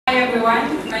everyone.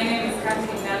 My name is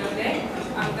Kathleen Nalode.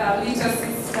 I'm the little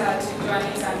sister to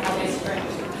Joanita and her best friend.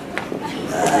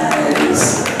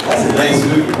 Nice. That's a nice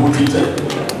way to put it.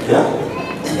 Yeah?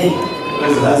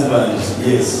 Where's the husband?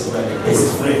 Yes, but the best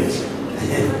friend.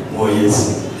 Oh, yes.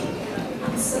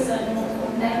 Susan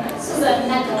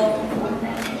Nagawa.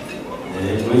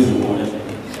 Where's the woman?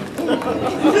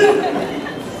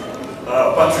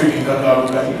 Patrick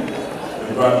Kakaruka,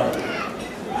 the brother.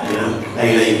 I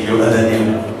like your other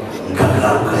name.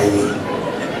 Kakaruka.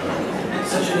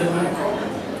 Sserunjogi Muyingo.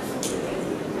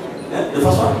 The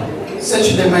first one?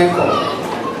 Sserunjogi Muyingo.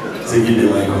 Sserunjogi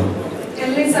Muyingo.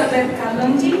 Elizabeth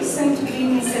Kalonji, soon to be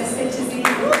Mrs. Citizen.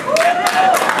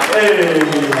 Hey!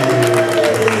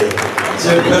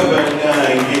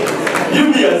 You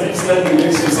be as if standing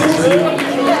next to Citizen.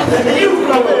 You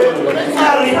come on.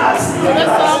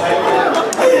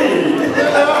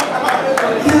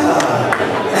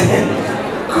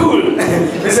 Cool.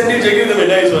 Listen, you give them a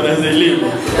nice one as they leave.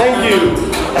 Thank you.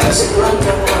 Nice. I'm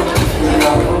gonna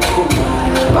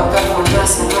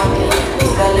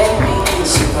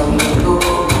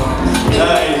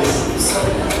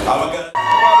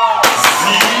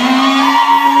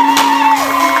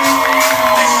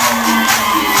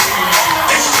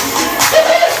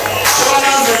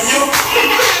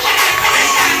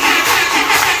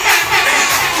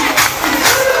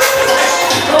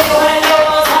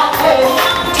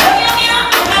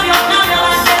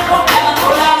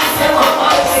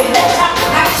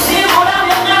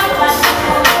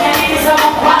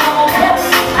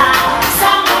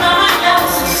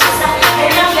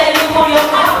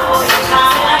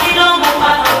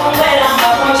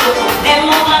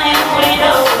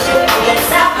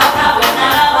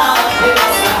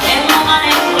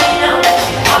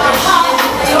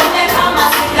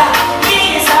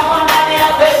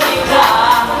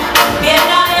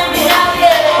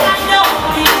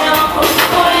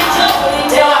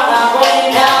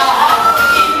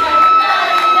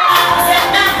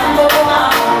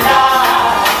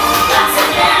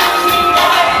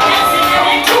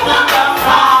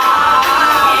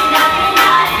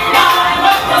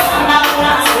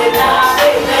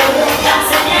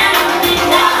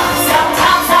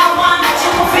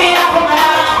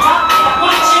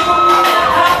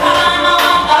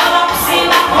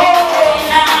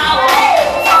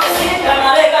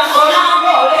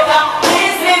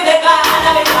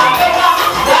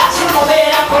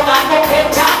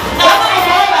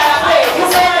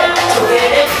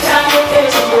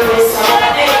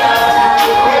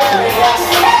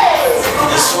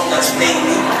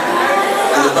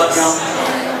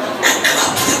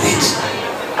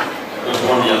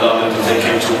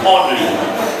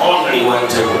only one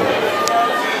table.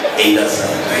 Either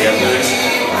side. I have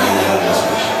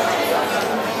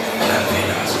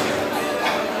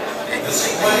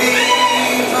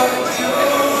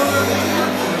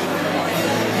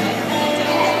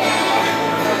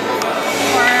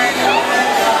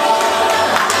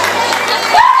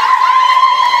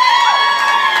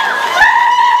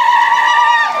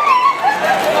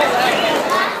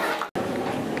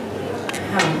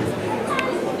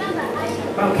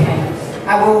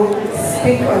I will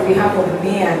speak on behalf of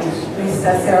me and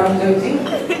Mr. Sserunjogi.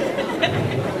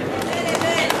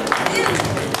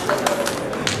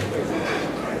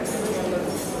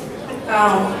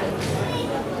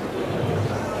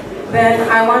 Then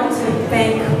I want to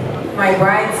thank my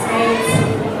bridesmaids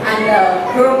and the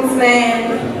groomsmen.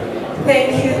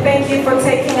 Thank you for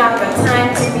taking out the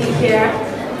time to be here.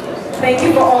 Thank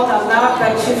you for all the love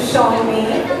that you've shown me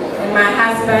and my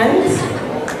husband.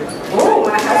 Oh,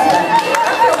 my husband.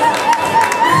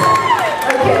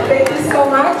 Okay, thank you so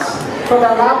much for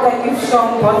the love that you've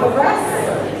shown both of us.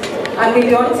 And we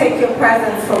don't take your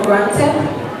presence for granted.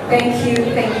 Thank you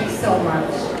so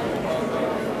much.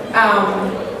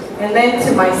 And then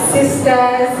to my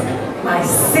sisters, my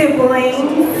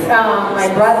siblings, my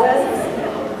brothers.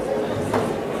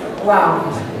 Wow.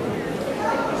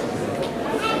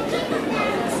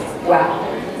 Wow.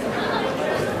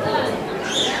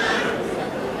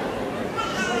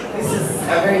 This is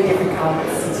a very difficult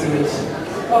situation.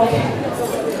 Okay.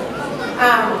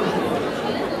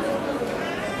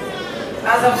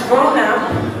 As I've grown up,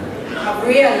 I've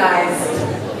realized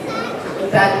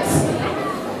that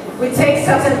we take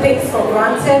certain things for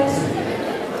granted,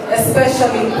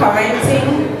 especially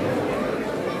parenting.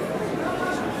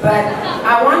 But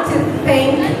I want to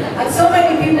thank, and so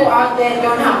many people out there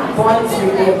don't have bonds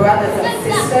with their brothers and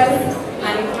sisters,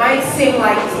 and it might seem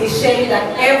like cliche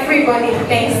that everybody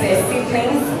thanks their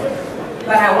siblings,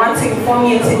 but I want to inform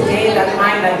you today that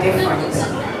mine are different.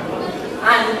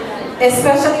 And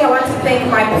especially I want to thank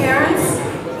my parents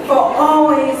for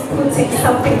always putting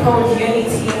something called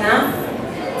unity in us.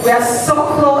 We are so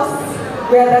close.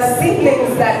 We are the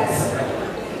siblings that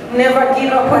never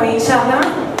give up on each other.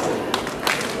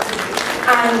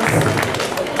 And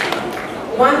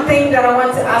one thing that I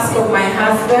want to ask of my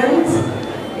husband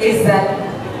is that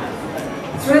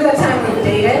through the time we've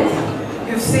dated,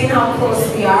 you've seen how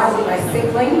close we are with my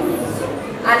siblings.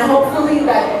 And hopefully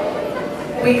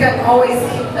that we can always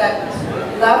keep that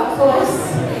love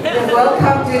close and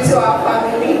welcome you to our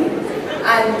family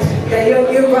and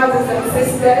the new brothers and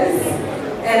sisters.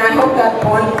 And I hope that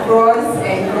bond grows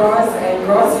and grows and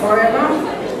grows forever.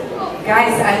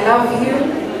 Guys, I love you.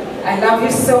 I love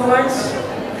you so much.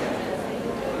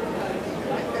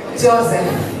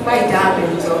 Joseph, my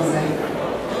darling Joseph.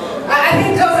 I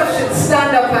think Joseph should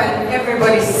stand up and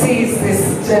everybody sees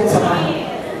this gentleman.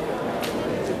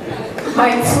 My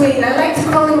twin, I like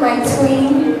to call him my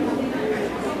twin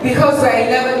because we're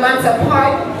 11 months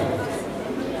apart.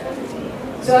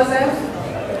 Joseph,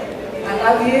 I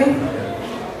love you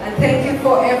and thank you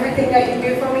for everything that you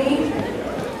do for me.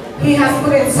 He has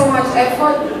put in so much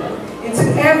effort into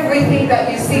everything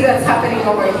that you see that's happening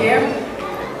over here.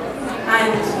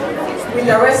 And with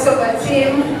the rest of the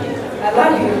team, I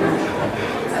love you, man.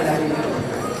 I love you.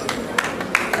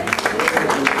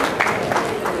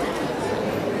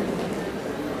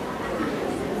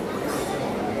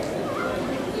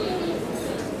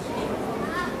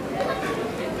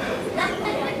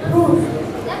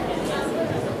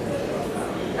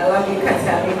 I love you,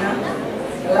 Catalina.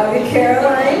 I love you,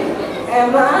 Caroline,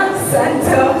 Emma,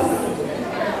 Santos.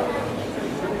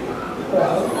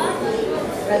 Well,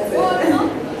 that's it.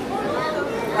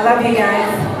 I love you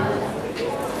guys.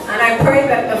 And I pray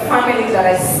that the family that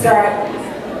I start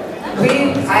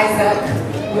with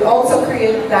Isaac will also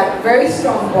create that very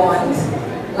strong bond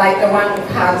like the one we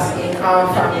have in our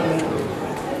family.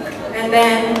 And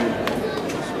then,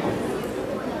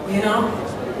 you know,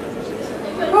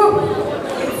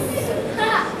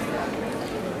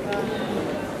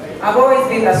 I've always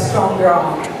been a strong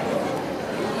girl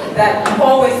that I've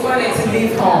always wanted to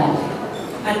leave home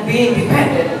and be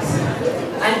independent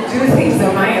and do things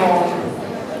on my own.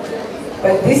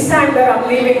 But this time that I'm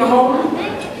leaving home,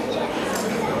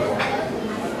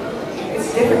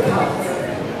 it's difficult.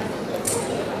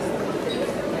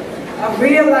 I've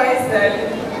realized that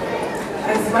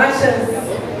as much as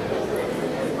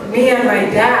me and my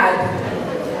dad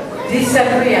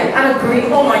disagree and agree,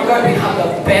 oh my God, we have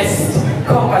the best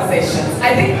conversations.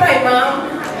 I think my mom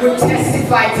would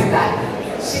testify to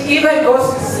that. She even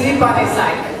goes to sleep and is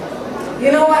like,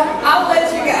 you know what, I'll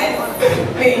let you guys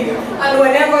be. And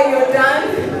whenever you're done,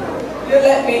 you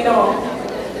let me know.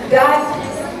 Dad,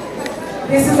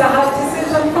 this is a hard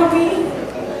decision for me.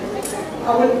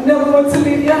 I would never want to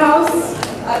leave your house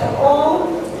at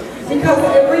all. Because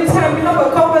every time we have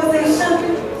a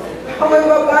conversation,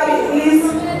 however bad it is,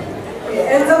 it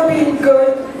ends up being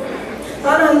good. And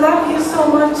I love you so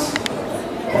much.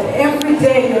 And every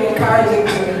day you're encouraging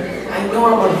me. I know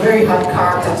I'm a very hard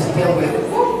character to deal with.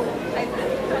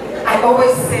 I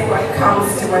always say what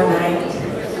comes to my mind.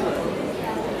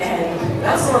 And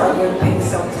that's not a good thing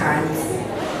sometimes.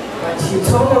 But you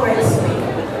tolerate me.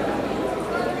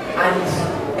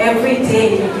 And every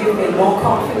day you give me more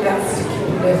confidence to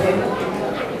keep living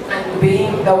and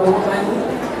being the woman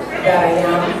that I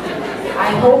am.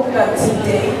 I hope that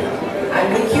today I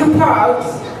make you proud,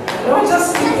 not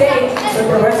just today,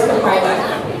 but the rest of my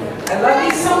life. I love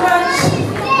you so much.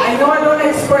 I know I don't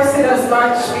express it as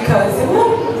much because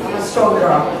I'm a strong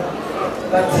girl.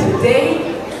 But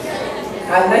today,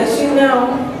 I let you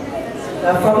know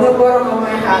that from the bottom of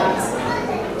my heart,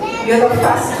 you're the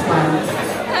first man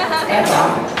ever.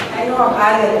 I know I've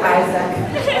added Isaac,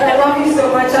 but I love you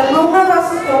so much. I will never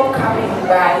stop coming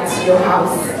by to your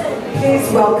house.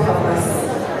 Please welcome us.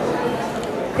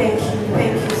 Thank you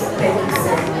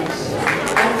so much.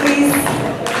 And please,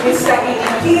 Mr.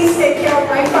 Edie, please take care of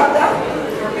my father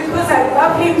because I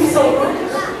love him so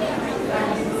much.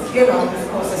 And you know,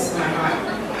 of course, it's my heart.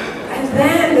 And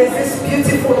then there's this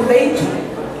beautiful lady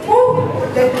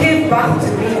that gave birth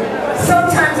to me.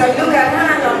 Sometimes I look at her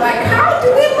and I'm like, how do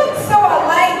we look so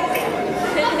alike?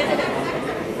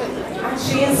 And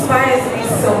she inspires me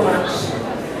so much.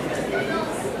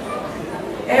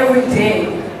 Every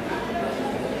day.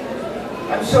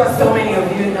 I'm sure so many of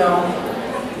you know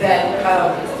that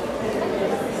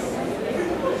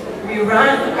we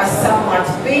run a somewhat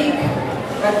big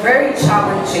but very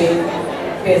challenging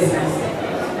business.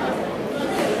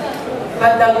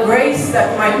 But the grace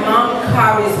that my mom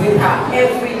carries with her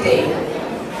every day,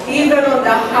 even on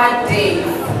the hard days,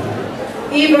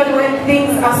 even when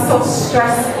things are so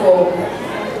stressful,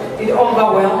 it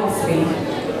overwhelms me.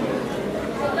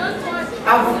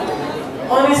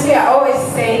 Honestly, I always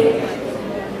say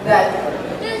that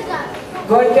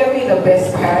God gave me the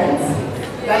best parents,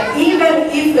 that even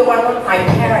if they were not my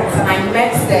parents and I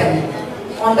met them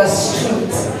on the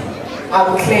street, I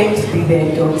would claim to be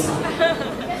their daughter.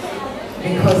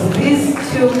 Because these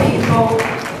two people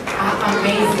are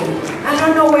amazing. I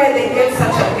don't know where they get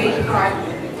such a big heart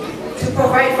to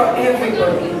provide for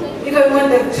everybody. Even when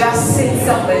they've just seen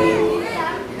somebody,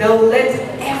 they'll let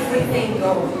everything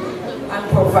go and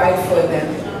provide for them.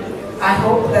 I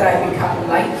hope that I become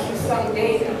like you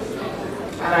someday,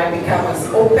 and I become as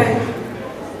open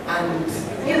and,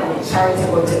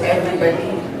 charitable to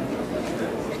everybody.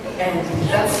 And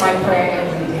that's my prayer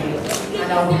every day.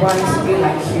 And I would want to be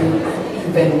like you,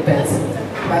 even better.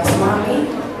 But mommy,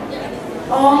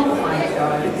 oh my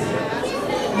God,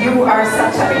 you are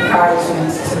such an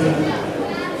encouragement to me.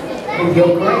 With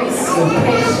your grace, your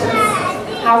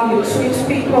patience, how you treat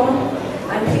people.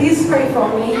 And please pray for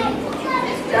me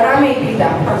that I may be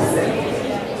that person.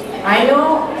 I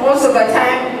know most of the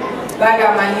time,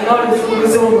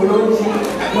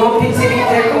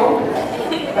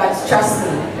 but trust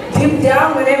me, deep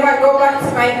down, whenever I go back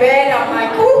to my bed, I'm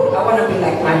like, ooh, I want to be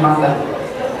like my mother.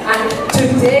 And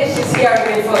today, she's hearing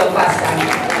me for the first time.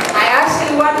 I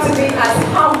actually want to be as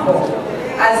humble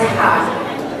as her,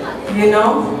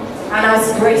 and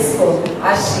as graceful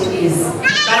as she is.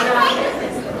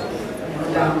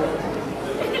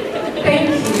 Thank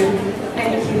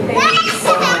you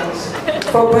so much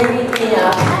for bringing me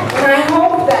up. And I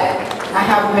hope that I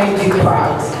have made you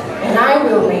proud. And I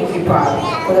will make you proud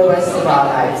for the rest of our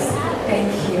lives.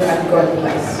 Thank you and God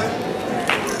bless you.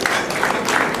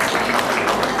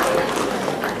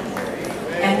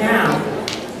 And now,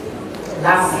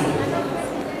 lastly,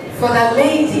 for the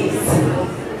ladies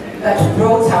that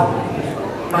brought up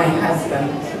my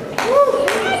husband.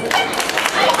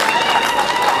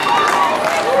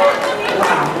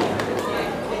 Wow.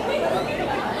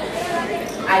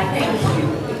 I thank you.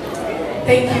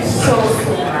 Thank you so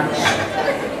much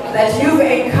that you've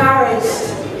encouraged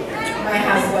my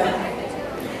husband.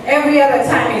 Every other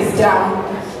time he's down,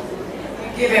 you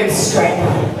give him strength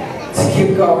to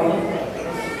keep going.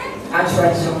 Aunt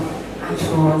Rachel, Aunt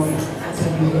Rose, Aunt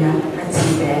Olivia, Aunt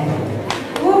Yvette,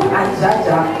 Aunt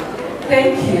Jaja.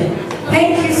 Thank you.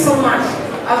 Thank you so much.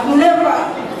 I've never,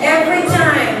 every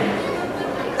time,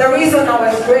 the reason I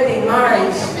was dreading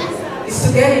marriage is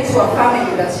to get into a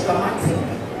family that's dramatic.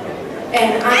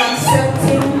 And I'm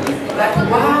accepting that,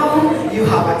 wow, you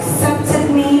have accepted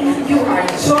me, you are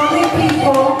jolly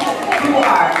people, you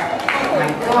are, oh my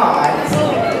God.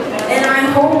 And I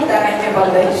hope that I never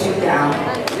let you down.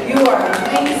 You are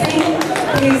amazing.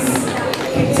 Please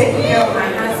keep taking care of my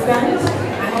husband.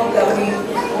 I hope that we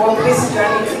walk this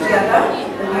journey together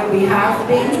the way we have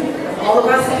been. All of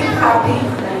us keep happy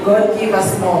and God give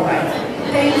us more life.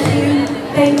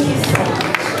 Thank you so much.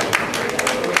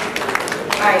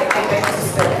 I beg to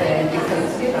stop there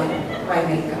because, my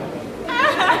makeup.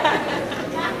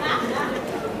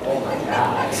 Oh my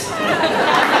God.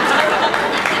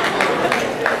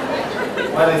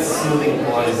 What is soothing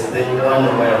voice? Then you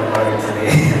wonder why I'm married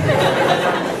today.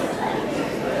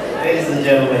 Ladies and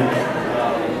gentlemen,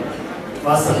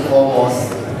 first and foremost,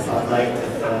 I'd like to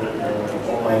thank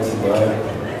Almighty God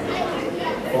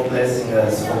for blessing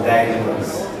us, for guiding us,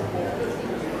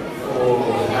 for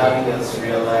having us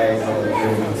realize our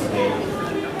journey today.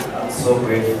 I'm so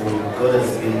grateful. God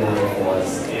has been there for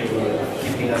us,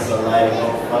 keeping us alive,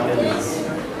 our families,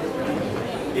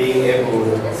 being able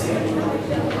to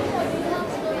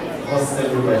host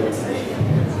everybody today.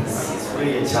 It's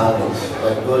really a challenge,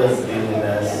 but God has been with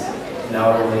us in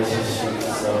our relationship.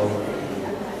 So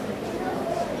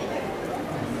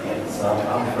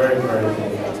I'm very, very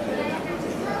thankful.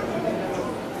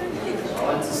 I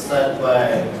want to start by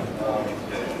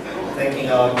thanking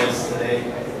our guests today.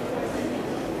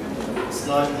 It's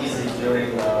not easy during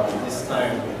this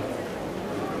time,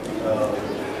 the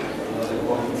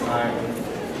COVID time,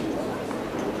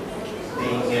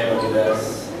 being here with us,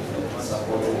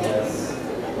 supporting us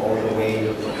all the way.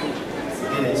 It's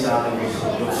been a challenge.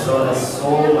 You've shown us so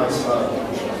much love,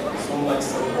 so much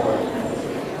support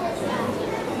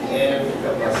in every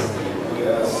capacity. We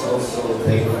are so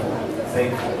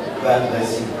thankful. God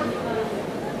bless you.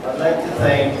 I'd like to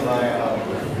thank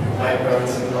my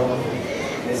parents-in-law,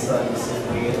 Mr. and Mrs.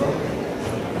 Muyingo,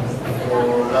 for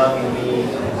loving me,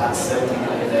 accepting me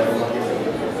in their life,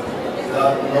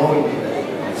 without knowing me that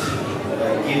much,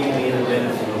 but giving me the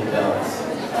benefit of doubt.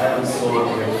 I am so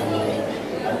grateful.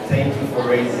 And thank you for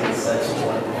raising such a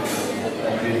wonderful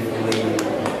and beautiful lady.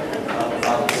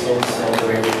 I'm so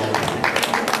grateful.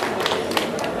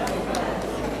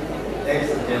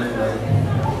 Ladies and gentlemen,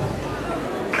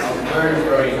 I'm very,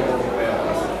 very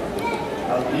overwhelmed.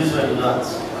 I'm usually not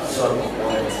short of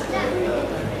words, but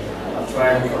I'm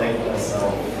trying to collect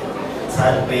myself. It's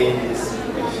hard to be in this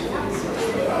situation,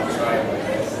 but I'm trying my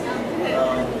best.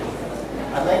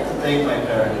 I'd like to thank my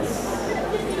parents.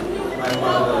 My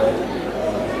mother,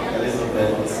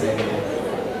 Elizabeth, was saying,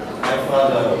 my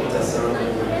father,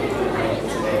 Sserunjogi,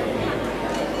 today.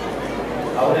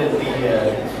 I wouldn't be here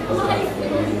if it was not for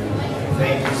you.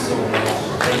 Thank you so much.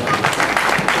 Thank you.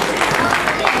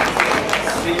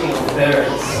 Speaking of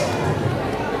parents,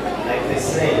 like they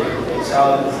say, a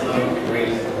child is not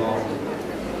raised alone.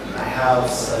 I have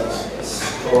such a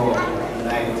strong,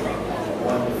 united,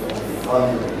 wonderful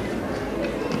family.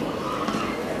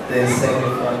 The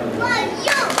second family.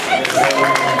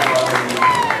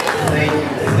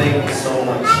 Thank you so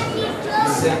much. You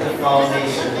set the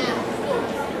foundation,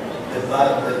 the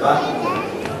backbone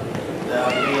that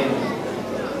I've been.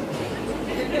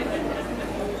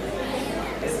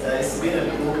 It's been a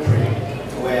blueprint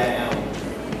to where I am.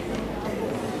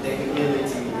 The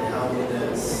humility, the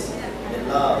humbleness, the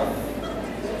love,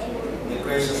 the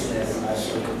graciousness I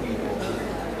show to people.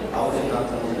 I wouldn't have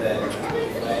done that if I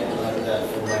didn't have that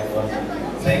for my family.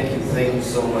 Thank you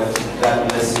so much. God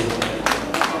bless you.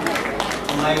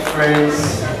 My friends,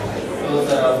 those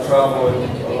that have traveled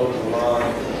all over the world,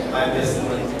 my best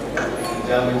friends from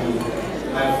Germany,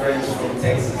 my friends from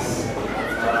Texas,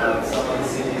 some of the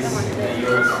cities in the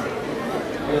US.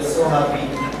 We are so happy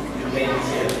you made it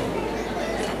here.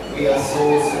 We are so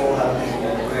happy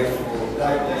and grateful.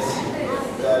 God bless you.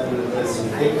 God will bless you.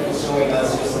 Thank you for showing us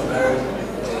your support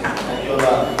and your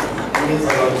love. It means a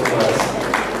lot to us.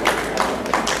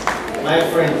 My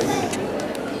friends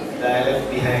that I left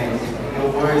behind, your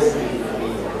words mean for me,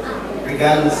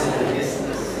 regardless of the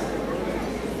distance.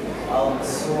 I'm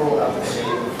so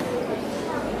appreciative.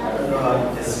 I don't know how to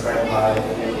describe how I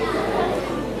feel.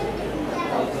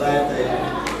 I'm glad that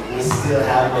we still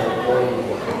have that bond.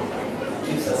 It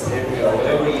keeps us everywhere.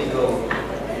 Wherever you go,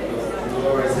 you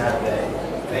always have that.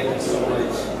 Thank you so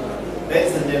much.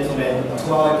 Ladies and gentlemen,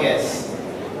 to our guests,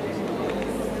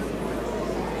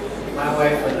 my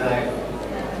wife and I,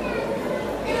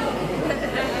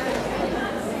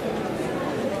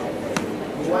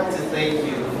 we want to thank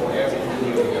you for everything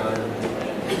you've done,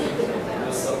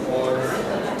 your support,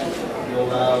 your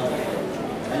love,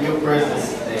 and your presence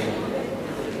today.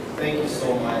 Thank you so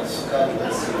much. God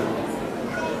bless you.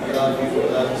 We love you. We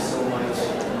love you so much.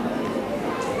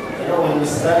 You know, when we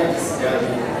started this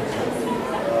journey,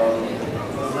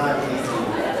 it was not easy.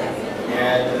 We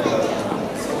had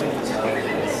so many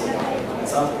challenges. At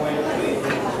some point, we didn't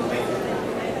think we could make it.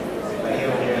 But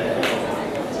here we are.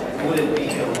 We wouldn't be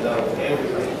here without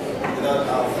everybody, without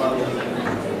our family,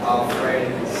 our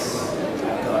friends,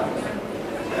 and God.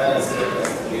 God has kept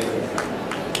us together.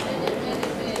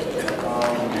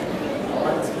 I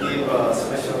want to give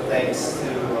special thanks to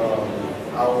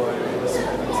our US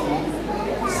committee,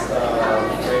 Mr.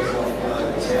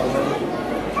 Chairman,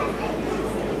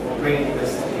 for bringing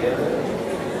us together.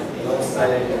 It all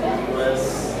started in the US,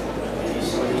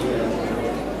 initially, and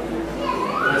it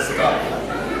was tough.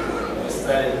 We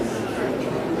started as a dream.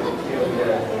 Here we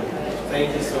are. Thank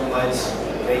you so much.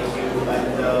 Thank you.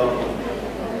 And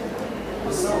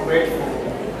we're so grateful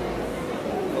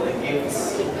for the gifts,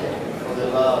 for the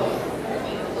love,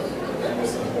 and the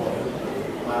support.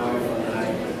 My wife and I,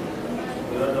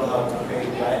 we don't know how to pay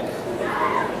it back,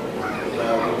 but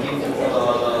we give you all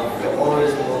our love. You're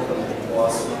always welcome to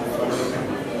us in front of you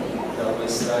that we're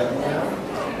starting now.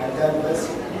 And God bless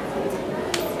you.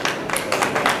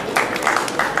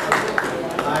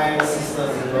 My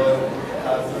sisters in law,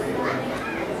 Catherine,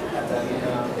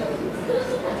 Catalina,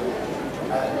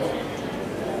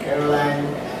 Caroline,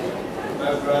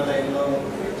 my brother-in-law,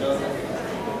 Joseph,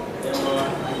 Emma,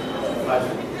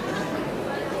 Patrick.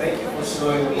 Thank you for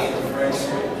showing me the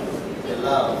friendship, the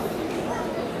love.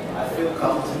 I feel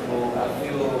comfortable. I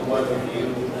feel one of you.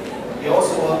 You're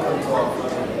also welcome to our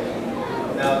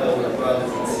family. Now that we're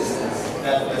brothers and sisters.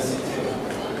 God bless you too.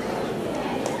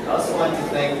 I also want to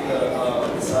thank the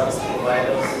service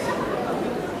providers,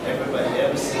 everybody,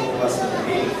 every single person, the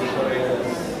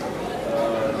decorators,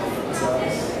 different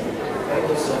service. Thank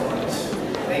you so much.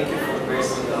 Thank you for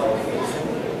gracing our occasion.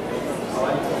 I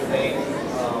want to thank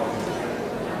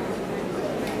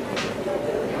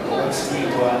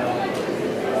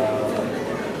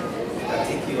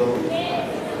particularly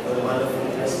for the wonderful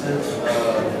message,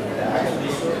 the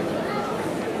Archbishop,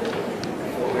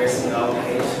 for gracing our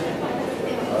occasion.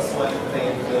 I also want to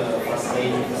thank the First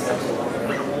Lady for such a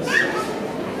wonderful message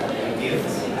and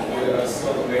gift. We are so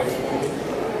grateful.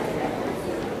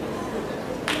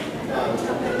 Now,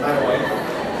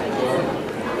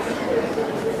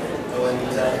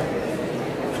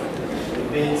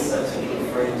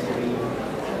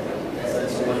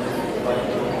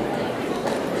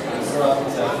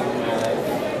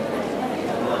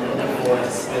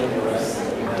 been for us. I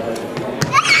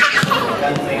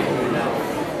can't thank you enough.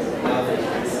 Now that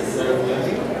this is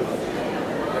Sserunjogi.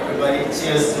 Everybody,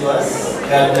 cheers to us.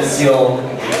 God bless you all.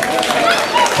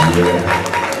 Yeah.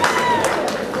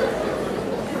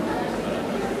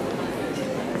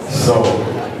 So,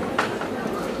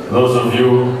 those of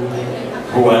you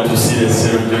who want to see the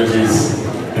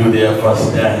Sserunjogis do their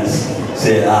first dance,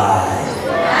 say aye.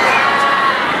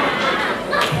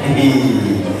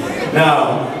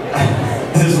 Now,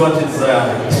 this is what is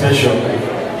special.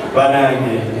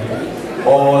 Banangi,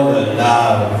 all the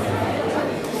love.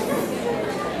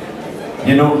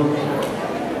 You know,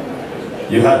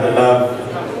 you had the love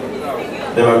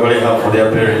they were going to have for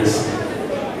their parents.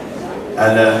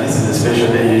 And this is a special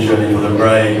day usually for the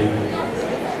bride.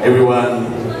 Everyone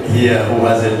here who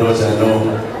has a daughter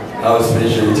know how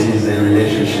special it is, the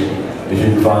relationship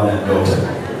between father and daughter.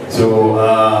 So,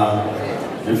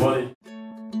 before they